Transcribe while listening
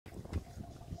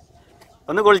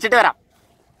ഒന്ന് കുളിച്ചിട്ട് വരാം.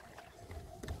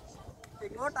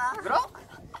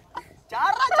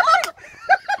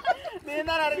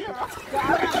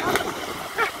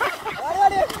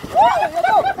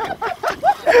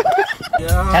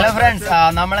 ഹലോ ഫ്രണ്ട്സ്,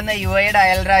 നമ്മളിന്ന് UAE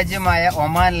അയൽ രാജ്യമായ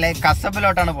ഒമാനിലെ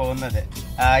കസബിലോട്ടാണ് പോകുന്നത്.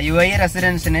 UAE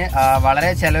റെസിഡൻസിന്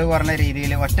വളരെ ചെലവ് കുറഞ്ഞ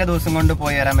രീതിയിൽ ഒറ്റ ദിവസം കൊണ്ട്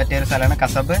പോയി വരാൻ പറ്റിയ ഒരു സ്ഥലമാണ്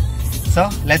Khasab. So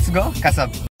let's go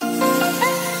Khasab.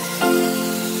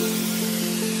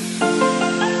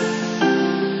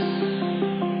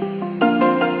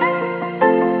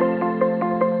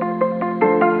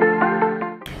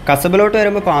 കസബിലോട്ട്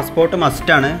വരുമ്പോൾ പാസ്പോർട്ട്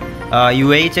മസ്റ്റാണ്.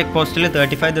 UAE ചെക്ക് പോസ്റ്റിൽ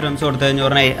 35 ദിർഹംസ് കൊടുത്തു കഴിഞ്ഞ്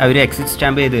പറഞ്ഞാൽ അവർ എക്സിറ്റ്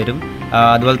സ്റ്റാമ്പ് ചെയ്ത് തരും.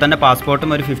 അതുപോലെ തന്നെ പാസ്പോർട്ടും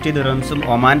ഒരു 50 ദിർഹംസും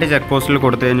ഒമാൻ്റെ ചെക്ക് പോസ്റ്റിൽ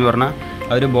കൊടുത്തു കഴിഞ്ഞ് പറഞ്ഞാൽ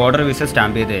അവർ ബോർഡർ വിസ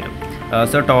സ്റ്റാമ്പ് ചെയ്ത് തരും.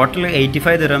 സോ ടോട്ടൽ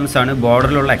 85 ദിർഹംസ് ആണ്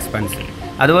ബോർഡറിലുള്ള എക്സ്പെൻസ്.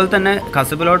 അതുപോലെ തന്നെ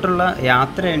കസബിലോട്ടുള്ള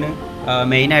യാത്രയാണ്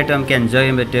മെയിനായിട്ട് നമുക്ക് എൻജോയ്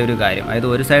ചെയ്യാൻ പറ്റിയ ഒരു കാര്യം. അതായത്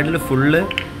ഒരു സൈഡിൽ ഫുള്ള്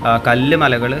കല്ല്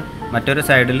മലകൾ, മറ്റൊരു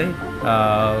സൈഡിൽ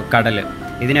കടൽ.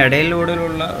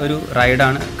 ഇതിനിടയിലൂടെയുള്ള ഒരു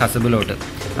റൈഡാണ് കസബിലോട്ട്.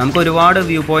 നമുക്ക് ഒരുപാട്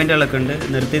വ്യൂ പോയിന്റുകളൊക്കെ ഉണ്ട്.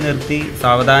 നിർത്തി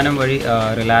സാവധാനം വഴി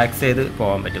റിലാക്സ് ചെയ്ത്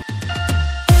പോകാൻ പറ്റും.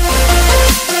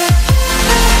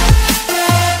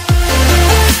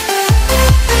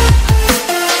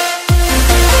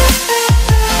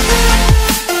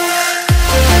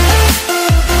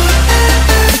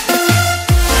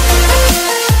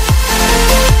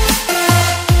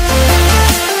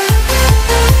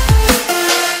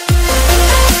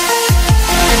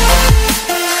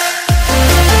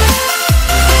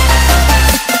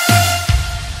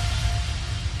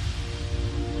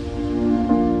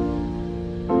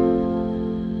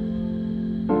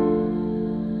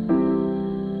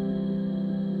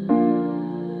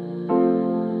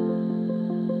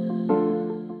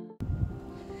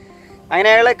 അങ്ങനെ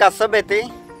അയാൾ കസബ് എത്തി.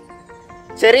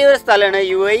 ചെറിയൊരു സ്ഥലമാണ്.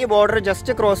 UAE ബോർഡർ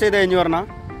ജസ്റ്റ് ക്രോസ് ചെയ്ത് കഴിഞ്ഞ് പറഞ്ഞാൽ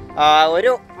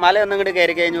ഒരു മല ഒന്നും ഇങ്ങോട്ട്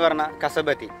കയറി കഴിഞ്ഞ് പറഞ്ഞാൽ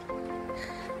കസബ് എത്തി.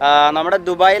 നമ്മുടെ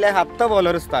ദുബായിലെ ഹത്ത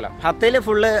പോലൊരു സ്ഥലം. ഹത്തയിൽ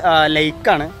ഫുള്ള്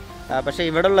ലേക്കാണ്, പക്ഷേ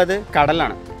ഇവിടെ ഉള്ളത്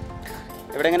കടലാണ്.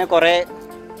 ഇവിടെ ഇങ്ങനെ കുറേ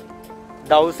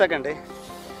ഡൗസൊക്കെ ഉണ്ട്.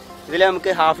 ഇതിൽ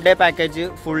നമുക്ക് half day package,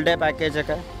 full day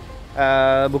പാക്കേജൊക്കെ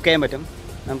book ചെയ്യാൻ പറ്റും.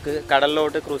 നമുക്ക്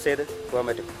കടലിലോട്ട് ക്രൂസ് ചെയ്ത് പോകാൻ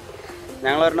പറ്റും.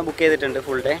 ഞങ്ങൾ ഒരെണ്ണം ബുക്ക് ചെയ്തിട്ടുണ്ട്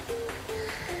ഫുൾ ഡേ.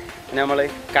 നമ്മൾ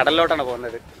കടലിലോട്ടാണ്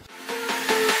പോകുന്നത്.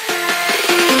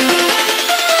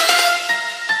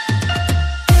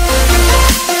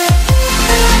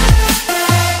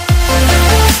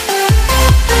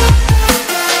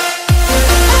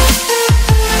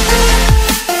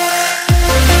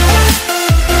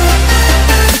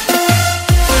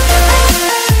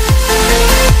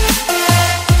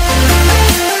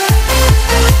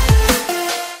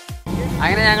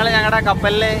 അങ്ങനെ ഞങ്ങൾ ഞങ്ങളുടെ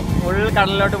കപ്പലിൽ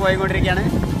കടലിലോട്ട് പോയിക്കൊണ്ടിരിക്കുകയാണ്.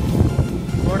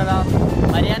 കൂടെ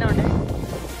മരിയാനോ ഉണ്ട്,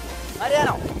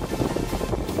 മരിയാനോ,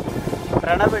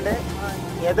 പ്രണവുണ്ട്,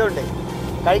 യദുണ്ട്.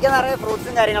 കഴിക്കാൻ നിറയെ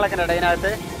ഫ്രൂട്ട്സും കാര്യങ്ങളൊക്കെ ഉണ്ട്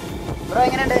അതിനകത്ത്. ബ്രോ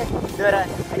എങ്ങനെയുണ്ട് ഇതുവരെ?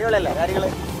 അടിപൊളിയല്ലേ കാര്യങ്ങൾ?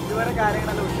 ഇതുവരെ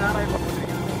കാര്യങ്ങളെല്ലാം ഉഷാറായി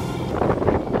പോയിക്കൊണ്ടിരിക്കുന്നത്.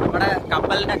 നമ്മുടെ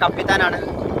കപ്പലിൻ്റെ കപ്പിത്താനാണ്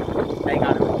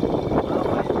കാണുന്നത്.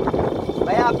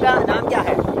 ഭയ്യ आपका नाम क्या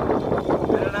है?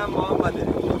 मेरा नाम मोहम्मद है.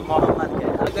 मोहम्मद है.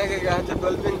 देखेगा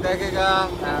डॉल्फिन देखेगा,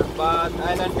 बाद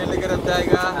आइलैंड टेलीग्राफ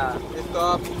जाएगा,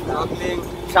 स्टॉप स्नॉर्कलिंग.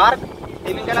 ഷാർക്ക്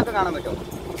ടീമിൻ്റെലൊക്കെ കാണാൻ പറ്റുമോ?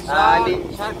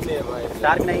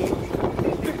 ഷാർക്ക് നെയ്.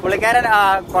 പുള്ളിക്കാരൻ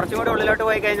കുറച്ചും കൂടി ഉള്ളിലോട്ട്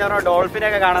പോയി കഴിഞ്ഞാൽ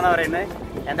ഡോൾഫിനൊക്കെ കാണാമെന്ന് പറയുന്നത്.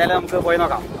 എന്തായാലും നമുക്ക് പോയി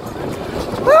നോക്കാം.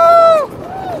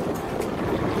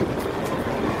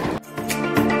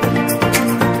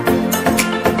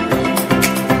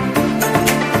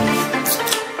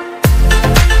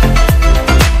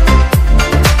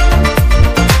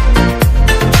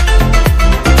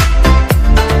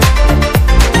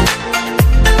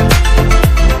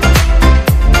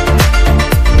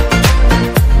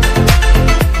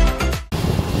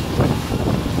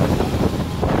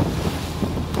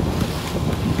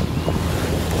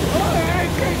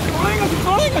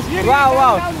 Wow,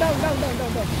 wow.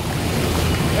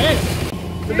 Hey.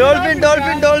 Dolphin.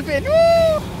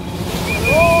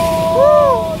 Woo!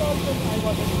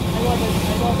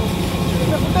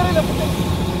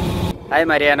 Hi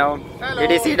Mariano. Hello.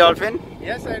 Did you see dolphin?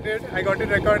 Yes, I did. I got it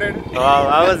recorded. Wow,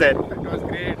 how was it? It was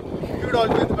great. Few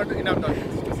dolphins, but enough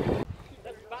dolphins.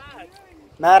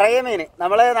 നിറയെ മീൻ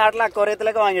നമ്മളെ നാട്ടിലെ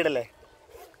അക്വേറിയത്തിലൊക്കെ വാങ്ങിയിട്ടില്ലേ,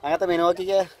 അങ്ങനത്തെ മീൻ.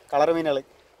 നോക്കിക്ക colour മീനുകൾ.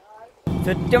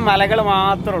 ചുറ്റും മലകൾ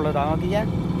മാത്രമേ ഉള്ളൂ. നോക്കിക്ക,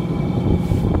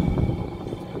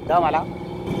 ഇതാ മല,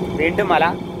 വീണ്ടും മല.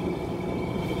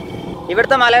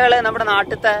 ഇവിടുത്തെ മലകൾ നമ്മുടെ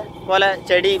നാട്ടിലത്തെ പോലെ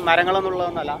ചെടി മരങ്ങളൊന്നും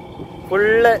ഉള്ളതൊന്നുമല്ല,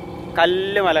 ഫുള്ള്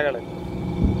കല്ല് മലകൾ.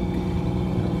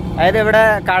 അതായത് ഇവിടെ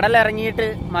കടലിറങ്ങിയിട്ട്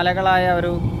മലകളായ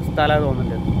ഒരു സ്ഥലം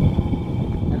തോന്നുന്നുണ്ട്.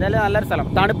 എന്തായാലും നല്ലൊരു സ്ഥലം.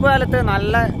 തണുപ്പ് കാലത്ത്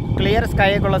നല്ല ക്ലിയർ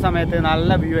സ്കൈ ഒക്കെ ഉള്ള സമയത്ത് നല്ല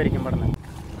വ്യൂ ആയിരിക്കും ഇവിടുന്ന്.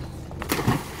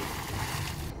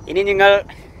 ഇനി നിങ്ങൾ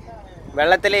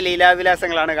വെള്ളത്തിലെ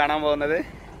ലീലാവിലാസങ്ങളാണ് കാണാൻ പോകുന്നത്.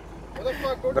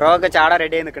 ബ്രോ ഒക്കെ ചാടാൻ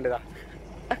റെഡി ആയി നിൽക്കണ്ടതാ,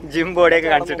 ജിം ബോഡിയൊക്കെ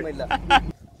കാണിച്ചിട്ട്.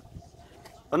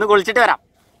 ഒന്ന് കുളിച്ചിട്ട് വരാം.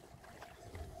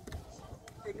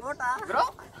 ബ്രോ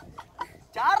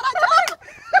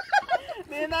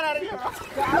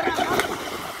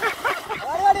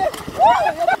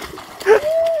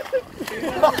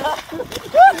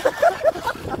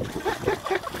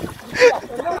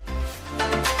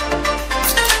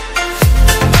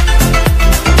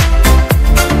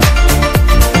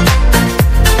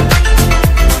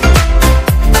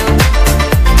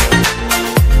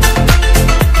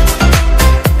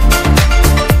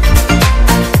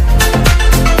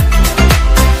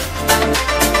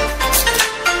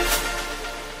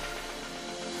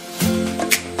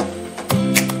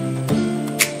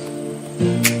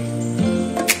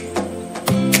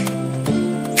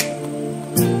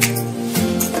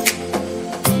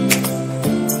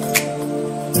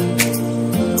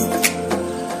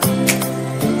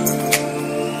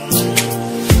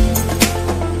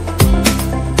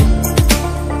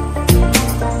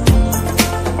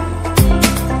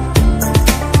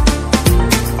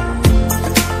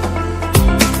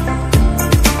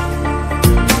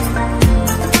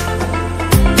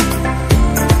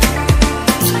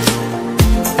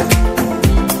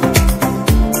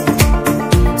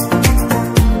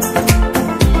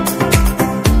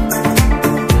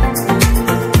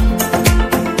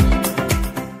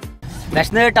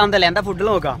വിശന്ന് കിട്ടാന്തല്ലേ, എന്താ ഫുഡിൽ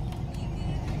നോക്കാം.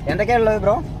 എന്തൊക്കെയാ ഉള്ളത്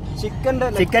ബ്രോ?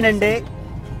 ചിക്കൻ ഉണ്ട്,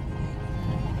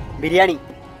 ബിരിയാണി,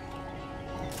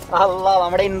 അല്ല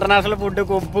നമ്മുടെ ഇന്റർനാഷണൽ ഫുഡ്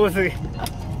കുബൂസ്,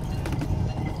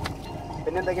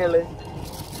 പിന്നെ എന്തൊക്കെയാ ഉള്ളത്?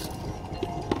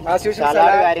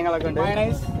 കാര്യങ്ങളൊക്കെ ഉണ്ട്.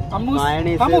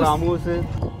 Mayonnaise, hummus.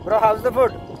 Bro house the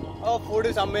food? Oh, food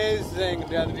is amazing.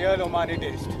 Real Omani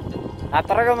taste.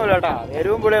 അത്രക്കൊന്നുമില്ല കേട്ടോ,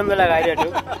 എരിവും പുളിയൊന്നുമില്ല കാര്യമായിട്ട്.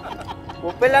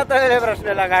 ഉപ്പില്ലാത്ത വലിയ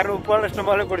പ്രശ്നമില്ല, കാരണം ഉപ്പുകൾ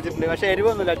ഇഷ്ടംപോലെ കുടിച്ചിട്ടുണ്ട്. പക്ഷെ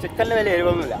എരിവൊന്നുമില്ല, ചിക്കനിൽ വലിയ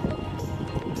എരിവൊന്നുമില്ല.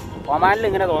 ഒമാനിൽ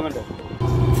ഇങ്ങനെ തോന്നുന്നുണ്ട്.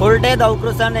 ഫുൾ ഡേ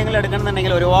ദൗക്രൂസാണ് നിങ്ങൾ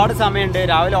എടുക്കണമെന്നുണ്ടെങ്കിൽ ഒരുപാട് സമയമുണ്ട്.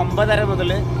 രാവിലെ 9:30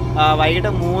 മുതൽ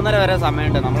വൈകിട്ട് 3:30 വരെ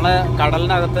സമയമുണ്ട്. നമ്മളെ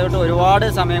കടലിനകത്തോട്ട് ഒരുപാട്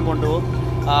സമയം കൊണ്ടുപോകും.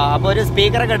 അപ്പോൾ ഒരു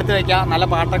സ്പീക്കറൊക്കെ എടുത്ത് വെക്കാം, നല്ല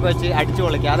പാട്ടൊക്കെ വെച്ച് അടിച്ചു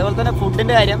പൊളിക്കുക. അതുപോലെ തന്നെ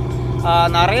ഫുഡിൻ്റെ കാര്യം,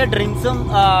 നിറയെ ഡ്രിങ്ക്സും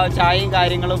ചായയും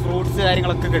കാര്യങ്ങളും ഫ്രൂട്ട്സ്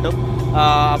കാര്യങ്ങളൊക്കെ കിട്ടും.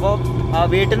 അപ്പോൾ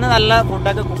വീട്ടിൽ നിന്ന് നല്ല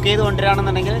ഫുഡൊക്കെ കുക്ക് ചെയ്ത്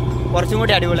കൊണ്ടുവരികയാണെന്നുണ്ടെങ്കിൽ കുറച്ചും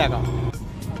കൂടി അടിപൊളിയാക്കാം.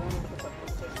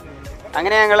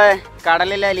 അങ്ങനെ ഞങ്ങൾ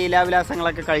കടലിലെ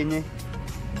ലീലാവിലാസങ്ങളൊക്കെ കഴിഞ്ഞ്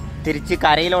തിരിച്ച്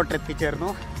കരയിലോട്ട് എത്തിച്ചേർന്നു.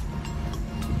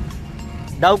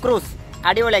 ഡൗ ക്രൂസ്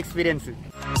അടിപൊളി എക്സ്പീരിയൻസ്.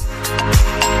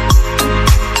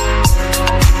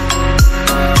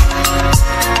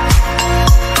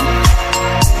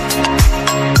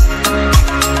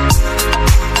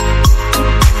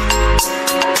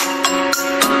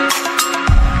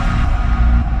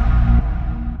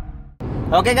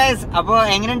 ഓക്കെ ഗൈസ്, അപ്പൊ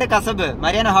എങ്ങനെയുണ്ട് Khasab?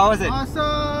 Mariana how was it?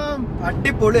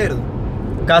 അടിപൊളിയായിരുന്നു.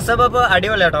 കസബ് അപ്പോൾ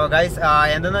അടിപൊളി കേട്ടോ ഗൈസ്.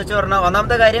 എന്തെന്ന് വെച്ച് പറഞ്ഞാൽ,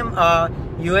 ഒന്നാമത്തെ കാര്യം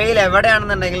UAE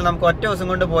എവിടെയാണെന്നുണ്ടെങ്കിൽ നമുക്ക് ഒറ്റ ദിവസം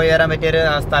കൊണ്ട് പോയി വരാൻ പറ്റിയൊരു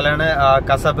സ്ഥലമാണ്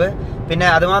കസബ്. പിന്നെ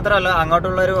അതുമാത്രമല്ല,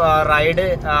 അങ്ങോട്ടുള്ളൊരു റൈഡ്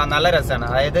നല്ല രസമാണ്.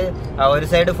 അതായത് ഒരു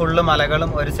സൈഡ് ഫുള്ള്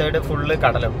മലകളും ഒരു സൈഡ് ഫുള്ള്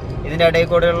കടലും. ഇതിന്റെ ഇടയിൽ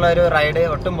കൂടെയുള്ള ഒരു റൈഡ്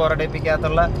ഒട്ടും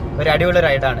ബോറടിപ്പിക്കാത്തുള്ള ഒരു അടിപൊളി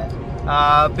റൈഡാണ്.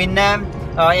 പിന്നെ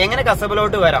എങ്ങനെ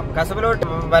കസബിലോട്ട് വരാം? കസബിലോട്ട്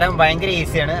വരാൻ ഭയങ്കര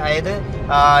ഈസിയാണ്. അതായത്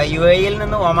UAEയിൽ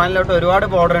നിന്ന് ഒമാനിലോട്ട് ഒരുപാട്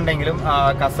ബോർഡർ ഉണ്ടെങ്കിലും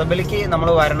കസബിലേക്ക് നമ്മൾ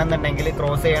വരണമെന്നുണ്ടെങ്കിൽ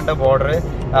ക്രോസ് ചെയ്യേണ്ട ബോർഡർ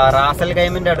റാസൽ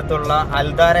ഖൈമിന്റെ അടുത്തുള്ള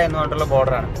അൽദാര എന്ന് പറഞ്ഞിട്ടുള്ള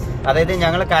ബോർഡറാണ്. അതായത്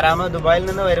ഞങ്ങൾ കരാമ ദുബായിൽ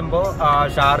നിന്ന് വരുമ്പോൾ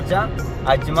ഷാർജ,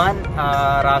 അജ്മാൻ,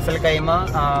 റാസൽ ഖൈമ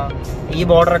ഈ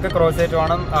ബോർഡറൊക്കെ ക്രോസ് ചെയ്തിട്ട്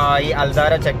വേണം ഈ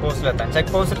അൽദാര ചെക്ക് പോസ്റ്റിലെത്താൻ.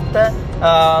 ചെക്ക് പോസ്റ്റിലത്തെ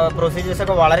പ്രൊസീജിയേഴ്സ്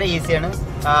ഒക്കെ വളരെ ഈസിയാണ്.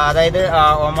 അതായത്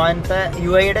ഒമാനത്തെ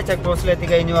UAEയുടെ ചെക്ക് പോസ്റ്റിൽ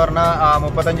എത്തിക്കഴിഞ്ഞു പറഞ്ഞാൽ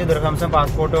 35 ദിർഹംസും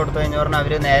പാസ്പോർട്ട് കൊടുത്തു കഴിഞ്ഞു പറഞ്ഞാൽ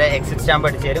അവർ നേരെ എക്സിറ്റ് സ്റ്റാമ്പ്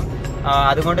അടിച്ചു തരും.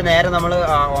 അതുകൊണ്ട് നേരെ നമ്മൾ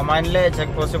ഒമാനിലെ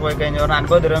ചെക്ക് പോസ്റ്റ് പോയി കഴിഞ്ഞു പറഞ്ഞാൽ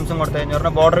 50 ദിർഹംസും കൊടുത്തു കഴിഞ്ഞു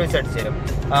പറഞ്ഞാൽ ബോർഡർ വിസ അടിച്ചു തരും.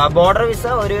 ബോർഡർ വിസ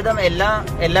ഒരുവിധം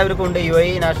എല്ലാവർക്കും ഉണ്ട്,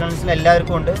 UAE നാഷണൽസിന്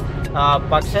എല്ലാവർക്കും ഉണ്ട്.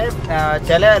 പക്ഷേ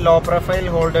ചില ലോ പ്രൊഫൈൽ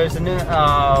ഹോൾഡേഴ്സിന്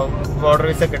ബോർഡർ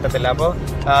വിസ കിട്ടത്തില്ല. അപ്പോൾ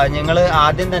നിങ്ങൾ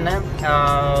ആദ്യം തന്നെ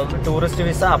ടൂറിസ്റ്റ്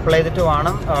വിസ അപ്ലൈ ചെയ്തിട്ട്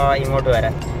വേണം ഇങ്ങോട്ട്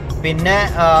വരാൻ. പിന്നെ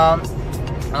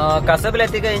കസബിൽ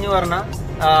എത്തിക്കഴിഞ്ഞു പറഞ്ഞാൽ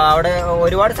അവിടെ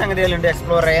ഒരുപാട് സംഗതികളുണ്ട്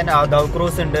എക്സ്പ്ലോർ ചെയ്യാൻ. ദൗ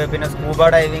ക്രൂസ് ഉണ്ട്, പിന്നെ സ്കൂബ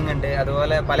ഡൈവിംഗ് ഉണ്ട്,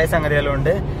 അതുപോലെ പല സംഗതികളും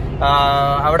ഉണ്ട്.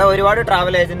 അവിടെ ഒരുപാട്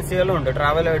ട്രാവൽ ഏജൻസികളും ഉണ്ട്,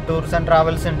 ടൂർസ് ആൻഡ്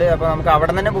ട്രാവൽസ് ഉണ്ട്. അപ്പോൾ നമുക്ക്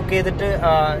അവിടെ തന്നെ ബുക്ക് ചെയ്തിട്ട്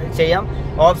ചെയ്യാം.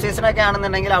 ഓഫ് സീസണൊക്കെ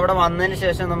ആണെന്നുണ്ടെങ്കിൽ അവിടെ വന്നതിന്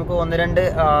ശേഷം നമുക്ക് 1-2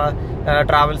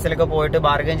 ട്രാവൽസിലൊക്കെ പോയിട്ട്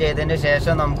ബാർഗൈൻ ചെയ്തതിന്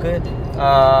ശേഷം നമുക്ക്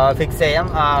ഫിക്സ് ചെയ്യാം.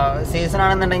 സീസൺ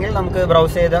ആണെന്നുണ്ടെങ്കിൽ നമുക്ക്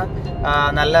ബ്രൗസ് ചെയ്ത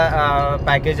നല്ല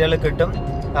പാക്കേജുകൾ കിട്ടും.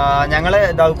 ഞങ്ങൾ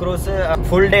ദൗ ക്രൂസ്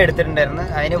ഫുൾ ഡേ എടുത്തിട്ടുണ്ടായിരുന്നു,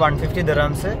 അതിന് 150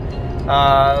 ദിർഹംസ്.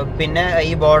 പിന്നെ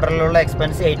ഈ ബോർഡറിലുള്ള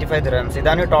എക്സ്പെൻസ് 85 ദിർഹംസ്.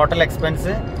 ഇതാണ് ടോട്ടൽ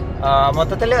എക്സ്പെൻസ്.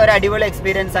 മൊത്തത്തിൽ ഒരു അടിപൊളി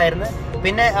എക്സ്പീരിയൻസ് ആയിരുന്നു.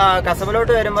 പിന്നെ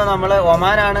കസബിലോട്ട് വരുമ്പോൾ നമ്മൾ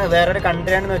ഒമാനാണ് വേറൊരു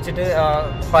കൺട്രിയാണെന്ന് വെച്ചിട്ട്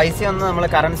പൈസയൊന്നും നമ്മൾ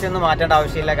കറൻസി ഒന്നും മാറ്റേണ്ട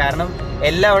ആവശ്യമില്ല. കാരണം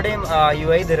എല്ലാവിടെയും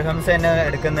UAE ദിർഹംസ് തന്നെ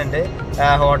എടുക്കുന്നുണ്ട്.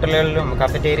 ഹോട്ടലുകളിലും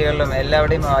കഫറ്റേരിയകളിലും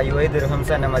എല്ലാവിടെയും UAE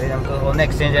ദിർഹംസ് തന്നെ മതി, നമുക്ക് ഒന്നും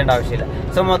എക്സ്ചേഞ്ച് ചെയ്യേണ്ട ആവശ്യമില്ല.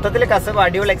 സോ മൊത്തത്തിൽ കസബ്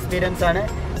അടിപൊളി എക്സ്പീരിയൻസ് ആണ്.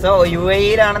 സോ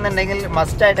UAE-യിലാണെന്നുണ്ടെങ്കിൽ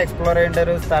മസ്റ്റ് ആയിട്ട് എക്സ്പ്ലോർ ചെയ്യേണ്ട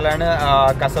ഒരു സ്ഥലമാണ്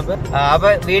കസബ്.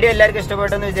 അപ്പോൾ വീഡിയോ എല്ലാവർക്കും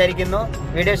ഇഷ്ടപ്പെട്ടെന്ന് വിചാരിക്കുന്നു.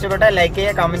 വീഡിയോ ഇഷ്ടപ്പെട്ടാൽ ലൈക്ക്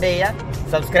ചെയ്യുക, കമൻറ്റ് ചെയ്യുക,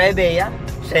 സബ്സ്ക്രൈബ് ചെയ്യുക,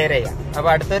 ഷെയർ ചെയ്യുക.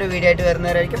 അപ്പോൾ അടുത്തൊരു വീഡിയോ ആയിട്ട്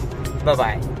വരുന്നവരായിരിക്കും.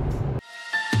 ബൈ.